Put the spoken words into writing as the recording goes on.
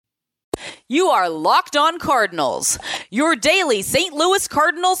You are Locked On Cardinals, your daily St. Louis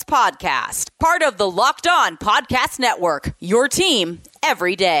Cardinals podcast, part of the Locked On Podcast Network, your team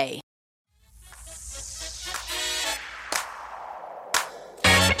every day.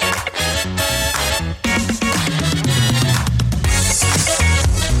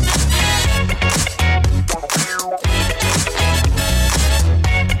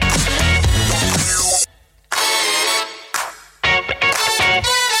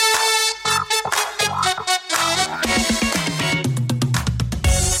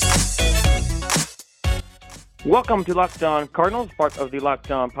 Welcome to Locked On Cardinals, part of the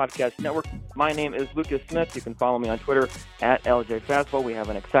Locked On Podcast Network. My name is Lucas Smith. You can follow me on Twitter at LJFastball. We have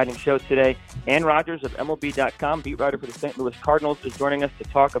an exciting show today. Ann Rogers of MLB.com, beat writer for the St. Louis Cardinals, is joining us to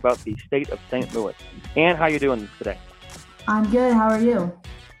talk about the state of St. Louis. Ann, how are you doing today? I'm good. How are you?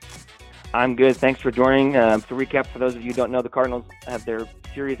 I'm good. Thanks for joining. To recap, for those of you who don't know, the Cardinals have their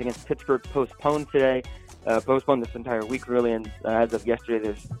series against Pittsburgh postponed today. Postponed this entire week, really, and as of yesterday,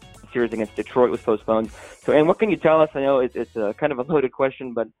 there's series against Detroit was postponed. So, and what can you tell us? I know it's a kind of a loaded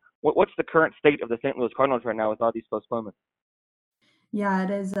question, but what's the current state of the St. Louis Cardinals right now with all these postponements? Yeah,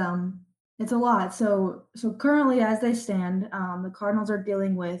 it is. It's a lot. So currently, as they stand, the Cardinals are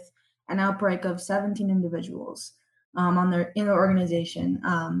dealing with an outbreak of 17 individuals in their organization.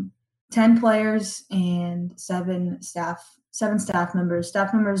 10 players and seven staff members.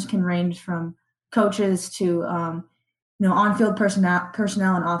 Staff members can range from coaches to on-field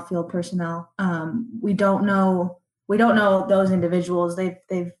personnel and off-field personnel. We don't know those individuals.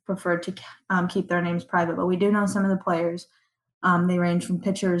 They've preferred to keep their names private, but we do know some of the players. They range from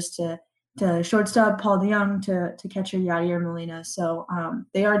pitchers to shortstop Paul DeJong to catcher Yadier Molina. So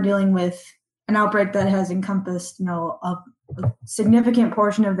they are dealing with an outbreak that has encompassed a significant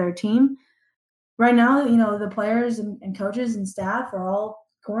portion of their team. Right now, the players and coaches and staff are all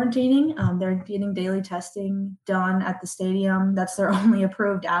quarantining. They're getting daily testing done at the stadium. That's their only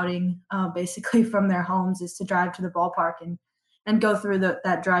approved outing, basically from their homes, is to drive to the ballpark and go through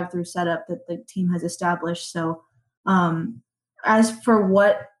that drive-through setup that the team has established. So as for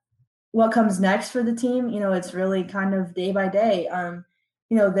what comes next for the team, it's really kind of day by day.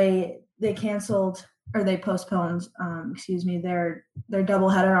 They canceled or they postponed, their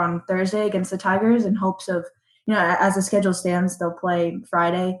doubleheader on Thursday against the Tigers in hopes of, as the schedule stands, they'll play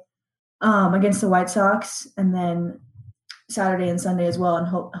Friday against the White Sox and then Saturday and Sunday as well, and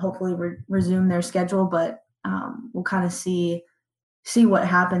hopefully resume their schedule. But we'll kind of see what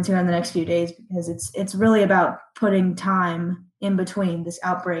happens here in the next few days, because it's really about putting time in between this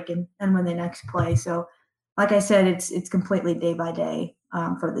outbreak and when they next play. So, like I said, it's completely day by day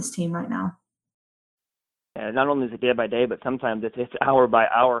for this team right now. And not only is it day by day, but sometimes it's hour by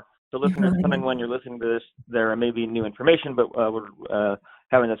hour. So listeners, depending when you're listening to this, there may be new information, but we're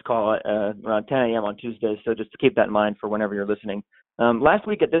having this call at around 10 a.m. on Tuesday, so just to keep that in mind for whenever you're listening. Last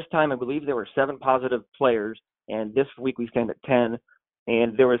week at this time, I believe there were 7 positive players, and this week we stand at 10,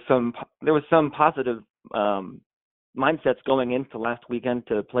 and there was some positive mindsets going into last weekend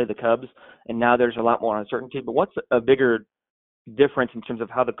to play the Cubs, and now there's a lot more uncertainty. But what's a bigger difference in terms of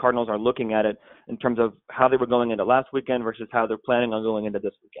how the Cardinals are looking at it, in terms of how they were going into last weekend versus how they're planning on going into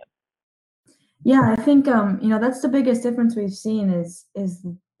this weekend? Yeah, I think that's the biggest difference we've seen is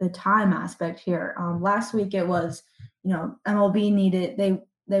the time aspect here. Last week it was, MLB needed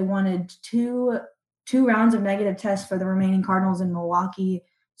they wanted two rounds of negative tests for the remaining Cardinals in Milwaukee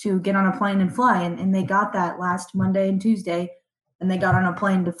to get on a plane and fly, and they got that last Monday and Tuesday, and they got on a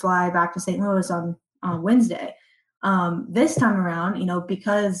plane to fly back to St. Louis on Wednesday. This time around,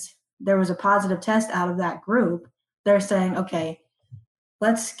 because there was a positive test out of that group, they're saying, okay,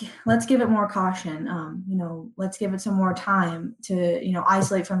 let's give it more caution. Let's give it some more time to,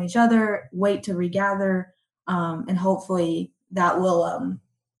 isolate from each other, wait to regather. And hopefully that will,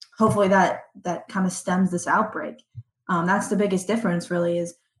 that kind of stems this outbreak. That's the biggest difference really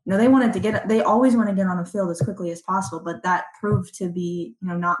is, they always want to get on the field as quickly as possible, but that proved to be,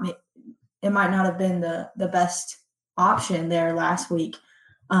 it might not have been the best option there last week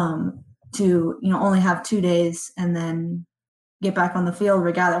to only have 2 days and then get back on the field,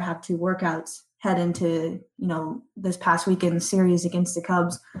 rather have 2 workouts, head into this past weekend series against the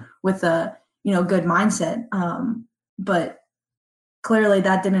Cubs with a good mindset. But clearly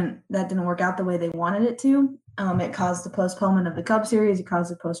that didn't work out the way they wanted it to. It caused the postponement of the Cubs series. It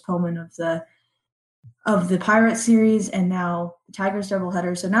caused the postponement of the Pirates series, and now the Tigers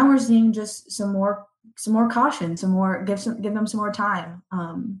doubleheader. So now we're seeing just some more caution, give them some more time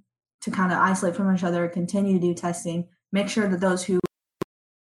to kind of isolate from each other, continue to do testing, make sure that those who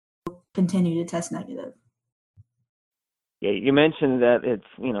continue to test negative. Yeah, you mentioned that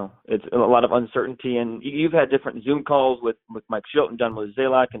it's a lot of uncertainty, and you've had different Zoom calls with Mike Shilton, John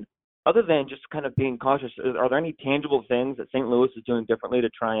Mozeliak, and other than just kind of being cautious, are there any tangible things that St. Louis is doing differently to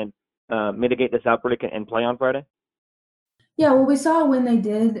try and mitigate this outbreak and play on Friday? Yeah, well, we saw when they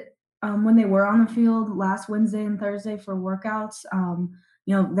did, when they were on the field last Wednesday and Thursday for workouts,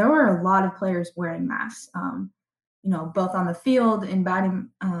 there were a lot of players wearing masks, both on the field in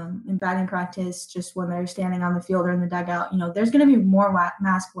batting practice, just when they're standing on the field or in the dugout. There's going to be more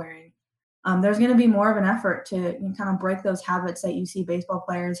mask wearing. There's going to be more of an effort to kind of break those habits that you see baseball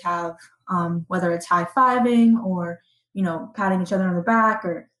players have, whether it's high-fiving or, patting each other on the back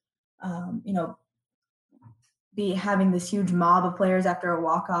or, be having this huge mob of players after a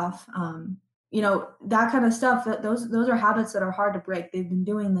walk-off. That kind of stuff, those are habits that are hard to break. They've been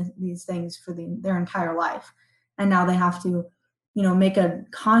doing these things for their entire life. And now they have to, make a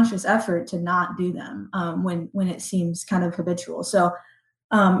conscious effort to not do them when it seems kind of habitual. So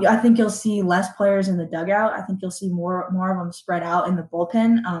I think you'll see less players in the dugout. I think you'll see more of them spread out in the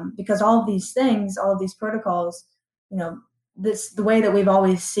bullpen because all of these things, all of these protocols, the way that we've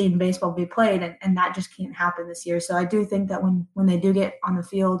always seen baseball be played, and that just can't happen this year. So I do think that when they do get on the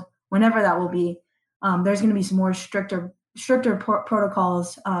field, whenever that will be, there's going to be some more stricter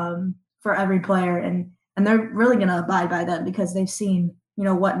protocols for every player, and they're really going to abide by them because they've seen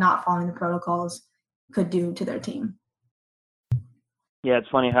what not following the protocols could do to their team. Yeah, it's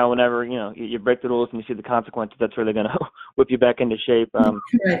funny how whenever you break the rules and you see the consequences, that's really going to whip you back into shape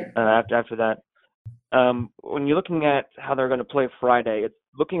Right. After that. When you're looking at how they're going to play Friday, it's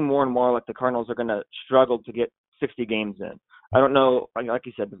looking more and more like the Cardinals are going to struggle to get 60 games in. I don't know, like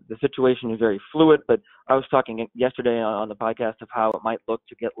you said, the situation is very fluid, but I was talking yesterday on the podcast of how it might look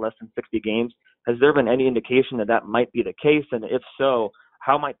to get less than 60 games. Has there been any indication that might be the case? And if so,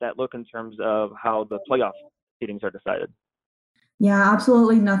 how might that look in terms of how the playoff seedings are decided? Yeah,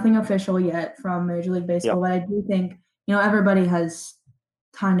 absolutely nothing official yet from Major League Baseball, But I do think, everybody has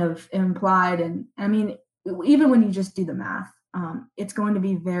kind of implied, and I mean, even when you just do the math, it's going to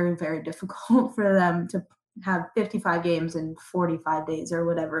be very, very difficult for them to have 55 games in 45 days or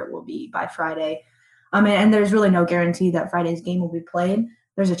whatever it will be by Friday. And there's really no guarantee that Friday's game will be played.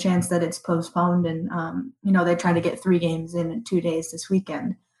 There's a chance that it's postponed and, they try to get 3 games in 2 days this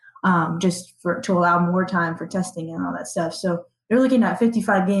weekend, just to allow more time for testing and all that stuff. So you're looking at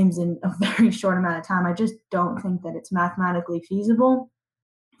 55 games in a very short amount of time. I just don't think that it's mathematically feasible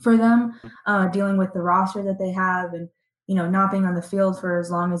for them, dealing with the roster that they have and, not being on the field for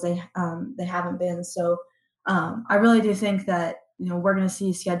as long as they haven't been. So I really do think that, we're going to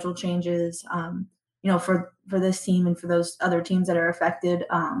see schedule changes, for this team and for those other teams that are affected.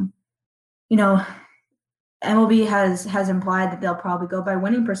 MLB has implied that they'll probably go by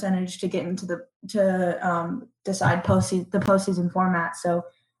winning percentage to get into decide the postseason format. So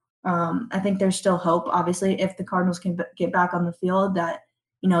I think there's still hope. Obviously, if the Cardinals can get back on the field, that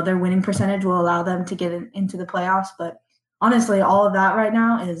their winning percentage will allow them to get into the playoffs. But honestly, all of that right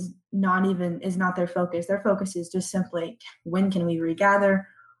now is not their focus. Their focus is just simply when can we regather?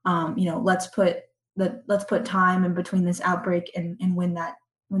 Let's put time in between this outbreak and when that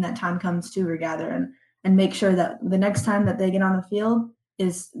time comes to regather and make sure that the next time that they get on the field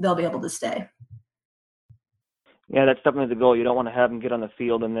they'll be able to stay. Yeah, that's definitely the goal. You don't want to have them get on the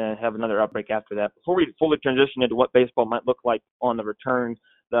field and then have another outbreak after that. Before we fully transition into what baseball might look like on the return,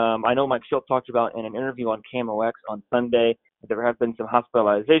 I know Mike Shildt talked about in an interview on KMOX on Sunday that there have been some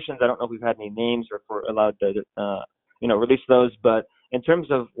hospitalizations. I don't know if we've had any names or if we're allowed to, release those. But in terms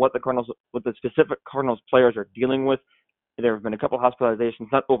of what the specific Cardinals players are dealing with, there have been a couple of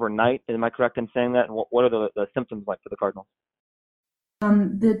hospitalizations, not overnight. Am I correct in saying that? And what are the symptoms like for the Cardinals?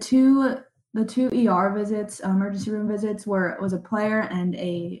 The two ER visits, emergency room visits, was a player and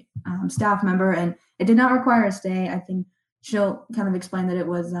a staff member, and it did not require a stay. I think she'll kind of explain that it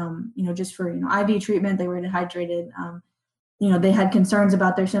was, just for IV treatment. They were dehydrated. They had concerns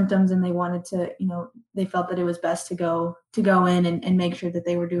about their symptoms, and they wanted to, they felt that it was best to go in and make sure that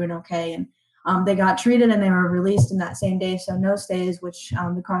they were doing okay. And they got treated and they were released in that same day. So no stays, which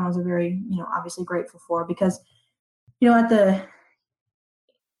the Cardinals are very, obviously grateful for because, at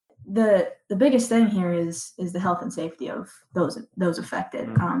the biggest thing here is the health and safety of those affected.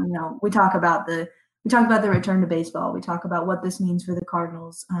 We talk about the return to baseball. We talk about what this means for the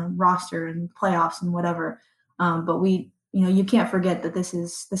Cardinals roster and playoffs and whatever. But you can't forget that this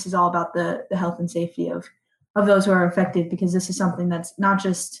is all about the health and safety of those who are affected, because this is something that's not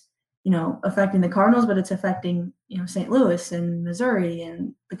just affecting the Cardinals, but it's affecting St. Louis and Missouri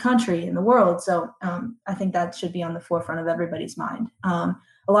and the country and the world. So I think that should be on the forefront of everybody's mind.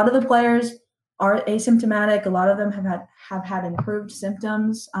 A lot of the players are asymptomatic. A lot of them have had improved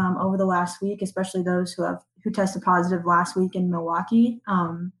symptoms over the last week, especially those who tested positive last week in Milwaukee.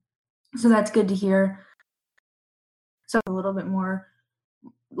 So that's good to hear. So a little bit more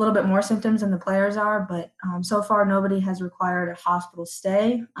symptoms than the players are, but so far nobody has required a hospital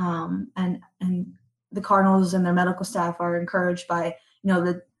stay. And the Cardinals and their medical staff are encouraged by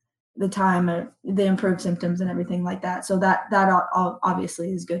the time, the improved symptoms and everything like that. So that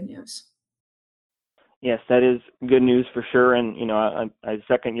obviously is good news. Yes, that is good news for sure. And I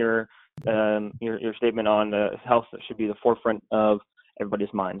second your statement on health that should be the forefront of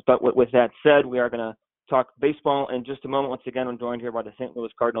everybody's minds. But with that said, we are going to talk baseball in just a moment. Once again, I'm joined here by the St. Louis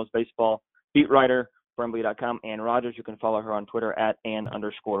Cardinals baseball beat writer for MLB.com, Ann Rogers. You can follow her on Twitter at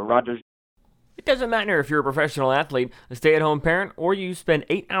 @Ann_Rogers. It doesn't matter if you're a professional athlete, a stay-at-home parent, or you spend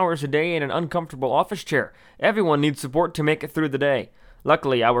 8 hours a day in an uncomfortable office chair. Everyone needs support to make it through the day.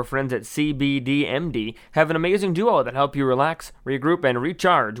 Luckily, our friends at CBDMD have an amazing duo that help you relax, regroup, and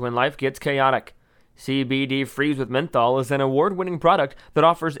recharge when life gets chaotic. CBD Freeze with Menthol is an award-winning product that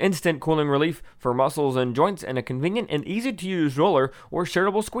offers instant cooling relief for muscles and joints and a convenient and easy-to-use roller or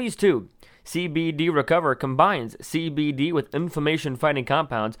shareable squeeze tube. CBD Recover combines CBD with inflammation-fighting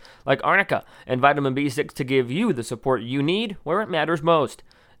compounds like arnica and vitamin B6 to give you the support you need where it matters most.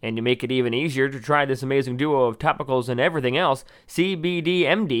 And to make it even easier to try this amazing duo of topicals and everything else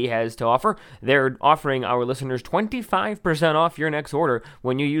CBDMD has to offer, they're offering our listeners 25% off your next order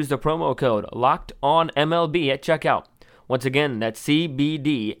when you use the promo code LOCKEDONMLB at checkout. Once again, that's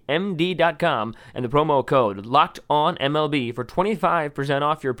CBDMD.com and the promo code LOCKEDONMLB for 25%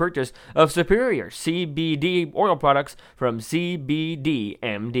 off your purchase of superior CBD oil products from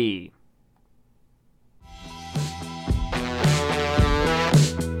CBDMD.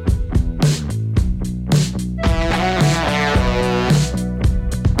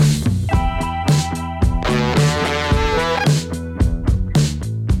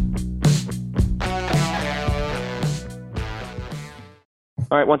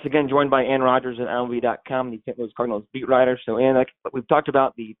 All right, once again, joined by Ann Rogers at MLB.com, the St. Louis Cardinals beat writer. So, Ann, we've talked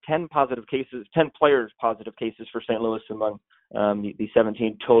about the 10 players positive cases for St. Louis among the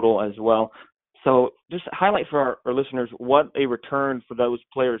 17 total as well. So just highlight for our listeners what a return for those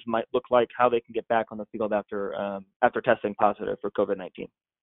players might look like, how they can get back on the field after testing positive for COVID-19.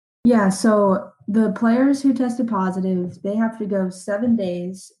 Yeah, so the players who tested positive, they have to go 7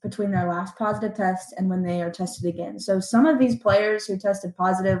 days between their last positive test and when they are tested again. So some of these players who tested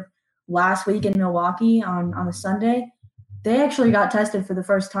positive last week in Milwaukee on a Sunday, they actually got tested for the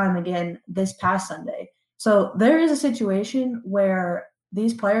first time again this past Sunday. So there is a situation where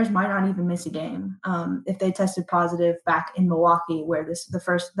these players might not even miss a game if they tested positive back in Milwaukee where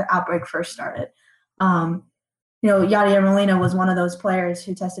the outbreak first started. Yadier Molina was one of those players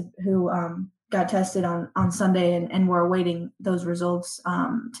who got tested on Sunday and were awaiting those results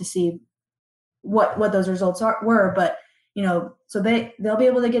to see what those results were. But, so they'll be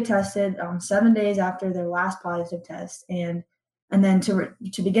able to get tested 7 days after their last positive test. And then to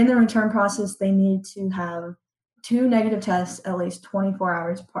begin the return process, they need to have 2 negative tests at least 24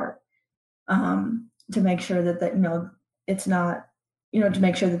 hours apart to make sure that it's not, to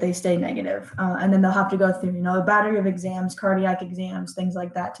make sure that they stay negative. And then they'll have to go through, a battery of exams, cardiac exams, things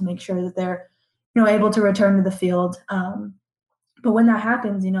like that to make sure that they're, able to return to the field. But when that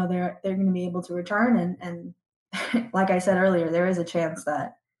happens, they're going to be able to return. And like I said earlier, there is a chance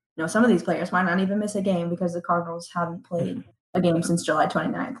that, some of these players might not even miss a game because the Cardinals haven't played a game since July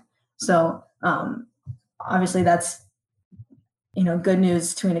 29th. So obviously that's, good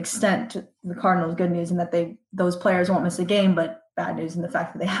news to an extent, to the Cardinals, good news in that those players won't miss a game, but bad news in the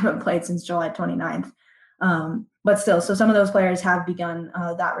fact that they haven't played since July 29th. But still, so some of those players have begun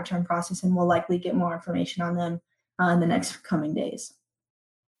that return process, and we'll likely get more information on them in the next coming days.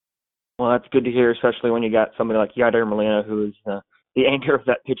 Well, that's good to hear, especially when you got somebody like Yadier Molina, who is the anchor of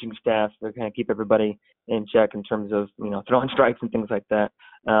that pitching staff. They're going to keep everybody in check in terms of, throwing strikes and things like that.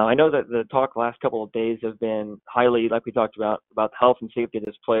 I know that the talk last couple of days have been highly, like we talked about the health and safety of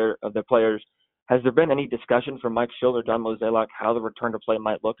the players. Has there been any discussion from Mike Schill or John Mozeliak how the return to play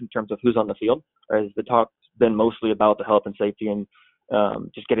might look in terms of who's on the field? Or has the talk been mostly about the health and safety and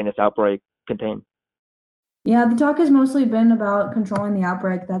just getting this outbreak contained? Yeah, the talk has mostly been about controlling the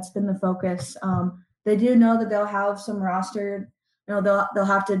outbreak. That's been the focus. They do know that they'll have some roster, they'll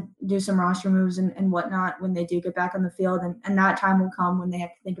have to do some roster moves and whatnot when they do get back on the field. And that time will come when they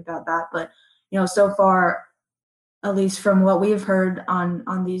have to think about that. But, so far, at least from what we've heard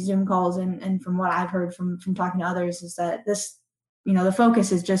on these Zoom calls and from what I've heard from talking to others, is that this, the focus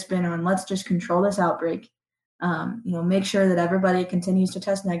has just been on let's just control this outbreak, make sure that everybody continues to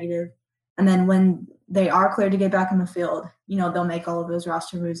test negative, And then when they are cleared to get back on the field, they'll make all of those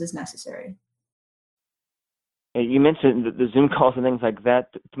roster moves as necessary. You mentioned the Zoom calls and things like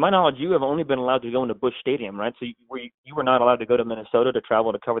that. To my knowledge, you have only been allowed to go into Busch Stadium, right? So you were not allowed to go to Minnesota to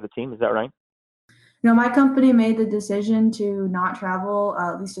travel to cover the team. Is that right? No, my company made the decision to not travel,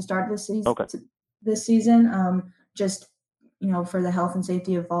 at least to start this season. Okay. This season, just for the health and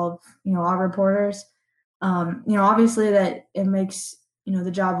safety of all of our reporters. Obviously that it makes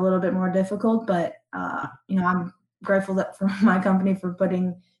the job a little bit more difficult, but I'm grateful that for my company for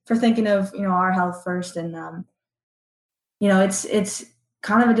thinking of our health first, and it's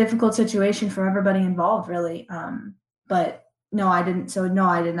kind of a difficult situation for everybody involved, really. But no, I didn't. So no,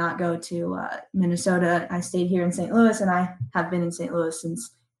 I did not go to Minnesota. I stayed here in St. Louis, and I have been in St. Louis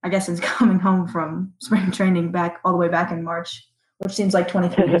since coming home from spring training all the way back in March, which seems like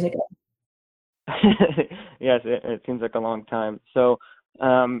 23 years ago. Yes, it seems like a long time. So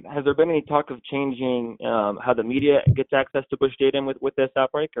has there been any talk of changing how the media gets access to Busch Stadium with this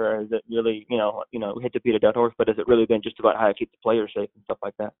outbreak, or is it really, we hate to beat a dead horse, but has it really been just about how to keep the players safe and stuff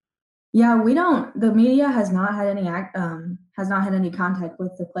like that? Yeah, the media has not had any contact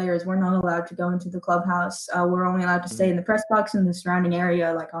with the players. We're not allowed to go into the clubhouse. We're only allowed to stay in the press box in the surrounding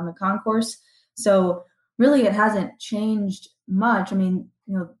area, like on the concourse. So really it hasn't changed much. I mean,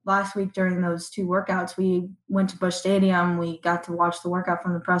 last week during those 2 workouts, we went to Busch Stadium. We got to watch the workout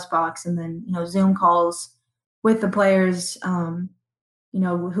from the press box, and then, Zoom calls with the players, who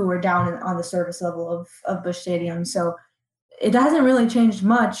were down on the service level of Busch Stadium. So it hasn't really changed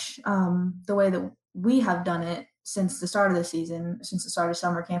much the way that we have done it since the start of the season, since the start of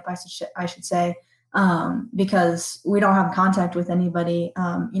summer camp, I should say, because we don't have contact with anybody.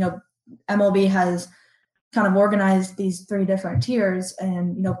 MLB has kind of organized these 3 different tiers,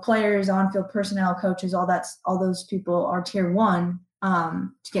 and players, on-field personnel, coaches, all those people are tier 1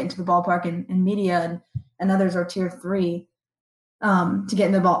 to get into the ballpark, and media, and others are tier 3 to get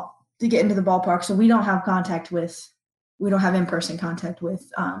into the ballpark. So we don't have in-person contact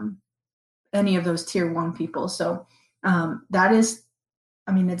with any of those tier 1 people. So that is,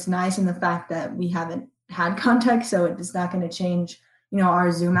 it's nice in the fact that we haven't had contact, so it's not going to change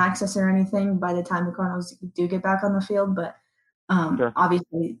our Zoom access or anything by the time the Cardinals do get back on the field. But sure.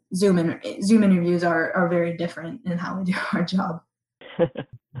 Obviously Zoom interviews are very different in how we do our job.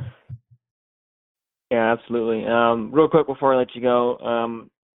 Yeah, absolutely. Real quick before I let you go,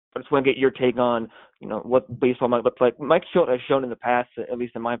 I just want to get your take on, what baseball might look like. Mike Shildt has shown in the past, at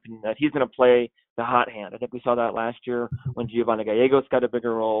least in my opinion, that he's going to play the hot hand. I think we saw that last year when Giovanni Gallegos got a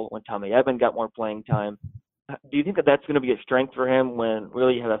bigger role, when Tommy Edman got more playing time. Do you think that that's going to be a strength for him when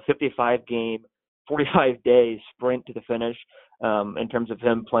really you have a 55-game, 45-day sprint to the finish in terms of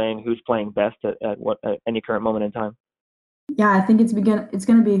him playing who's playing best at any current moment in time? Yeah, I think it's going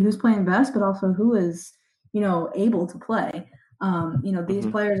to be who's playing best, but also who is, able to play. These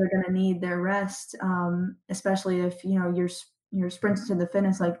players are going to need their rest, especially if, you're sprinting to the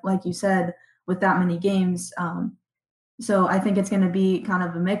finish, like you said, with that many games. So I think it's going to be kind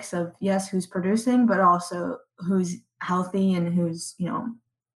of a mix of, yes, who's producing, but also who's healthy and who's,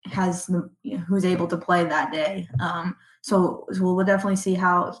 who's able to play that day. So we'll definitely see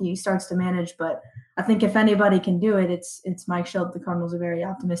how he starts to manage. But I think if anybody can do it, it's Mike Shildt. The Cardinals are very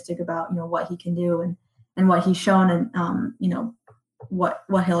optimistic about, what he can do and what he's shown, and what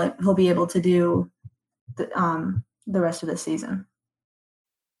he'll be able to do the rest of the season.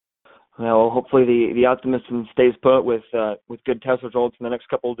 Well, hopefully the optimism stays put with good test results in the next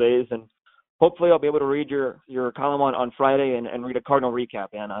couple of days, and hopefully I'll be able to read your column on Friday and read a Cardinal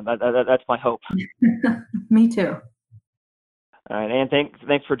recap, Anna. That's my hope. Me too. All right, Ann,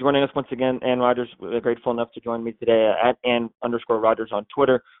 thanks for joining us once again. Ann Rogers, we're grateful enough to join me today at Ann_Rogers on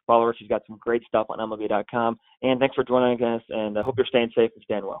Twitter. Follow her. She's got some great stuff on MLB.com. Ann, thanks for joining us, and I hope you're staying safe and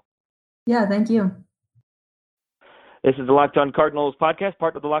staying well. Yeah, thank you. This is the Locked On Cardinals podcast,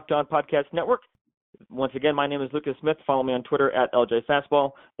 part of the Locked On Podcast Network. Once again, my name is Lucas Smith. Follow me on Twitter at LJ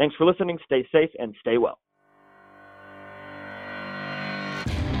Fastball. Thanks for listening. Stay safe and stay well.